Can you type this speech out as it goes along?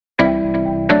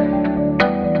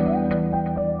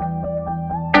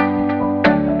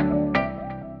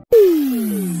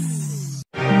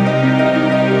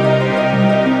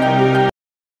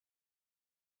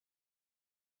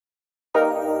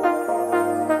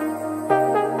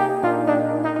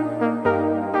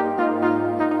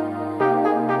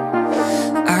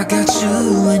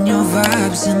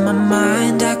cobwebs in my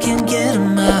mind, I can't get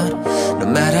them out, no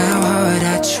matter how hard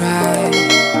I try.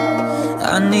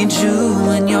 I need you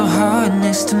and your heart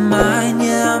next to mine.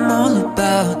 Yeah, I'm all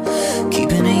about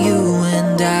keeping it you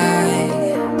and I.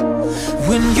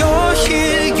 When you're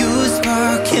here, you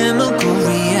spark chemical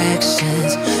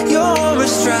reactions. Your aura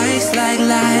strikes like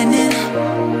lightning.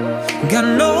 Got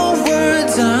no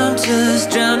words, I'm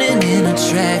just drowning in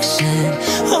attraction.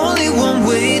 Only one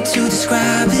way to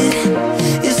describe it.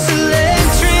 It's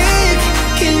electric,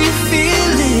 can you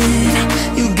feel it?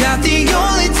 You got the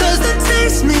only touch that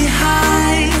takes me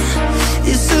high.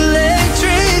 It's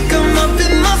electric, I'm up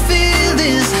in my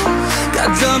feelings. Got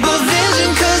double vision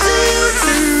 'cause of you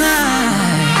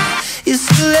tonight. It's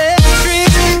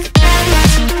electric.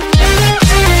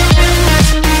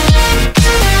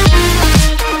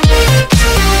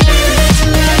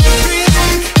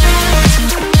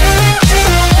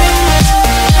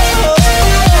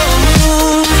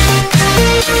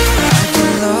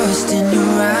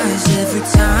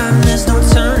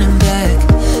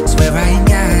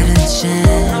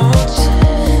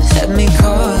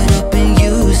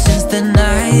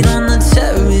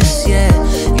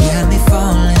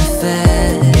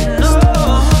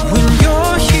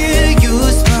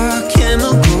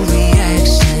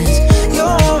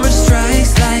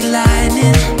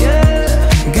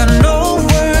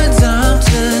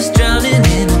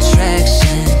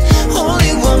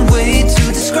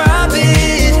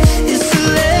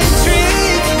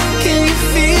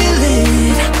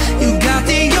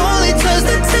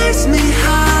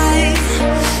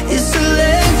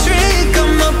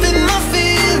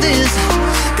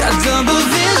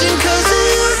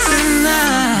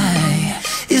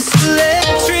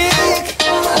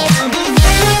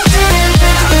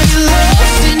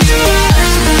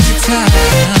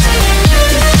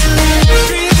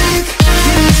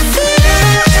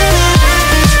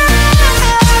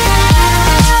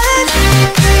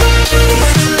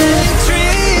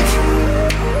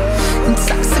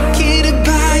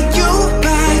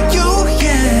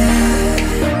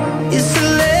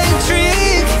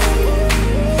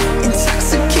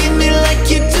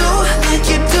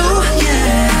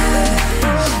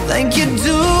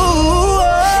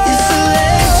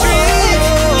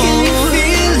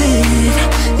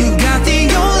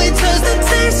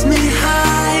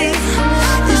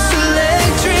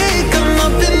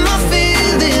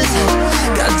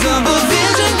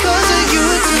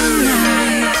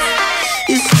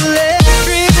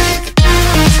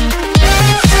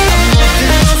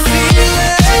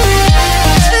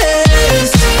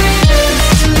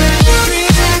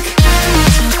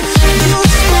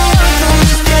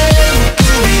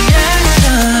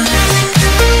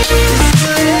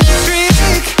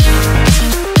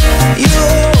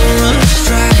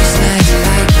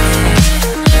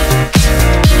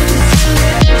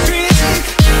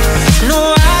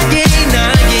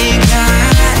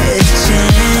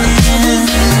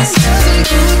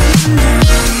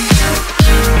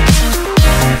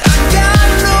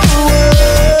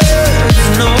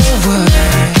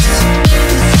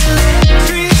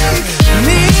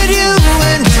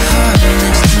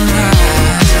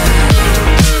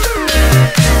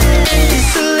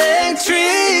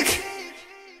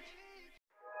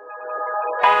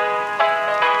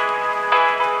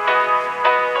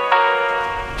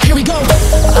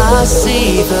 I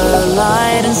see the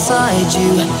light inside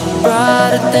you,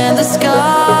 brighter than the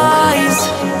skies.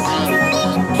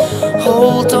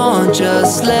 Hold on,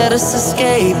 just let us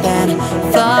escape and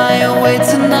fly away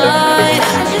tonight.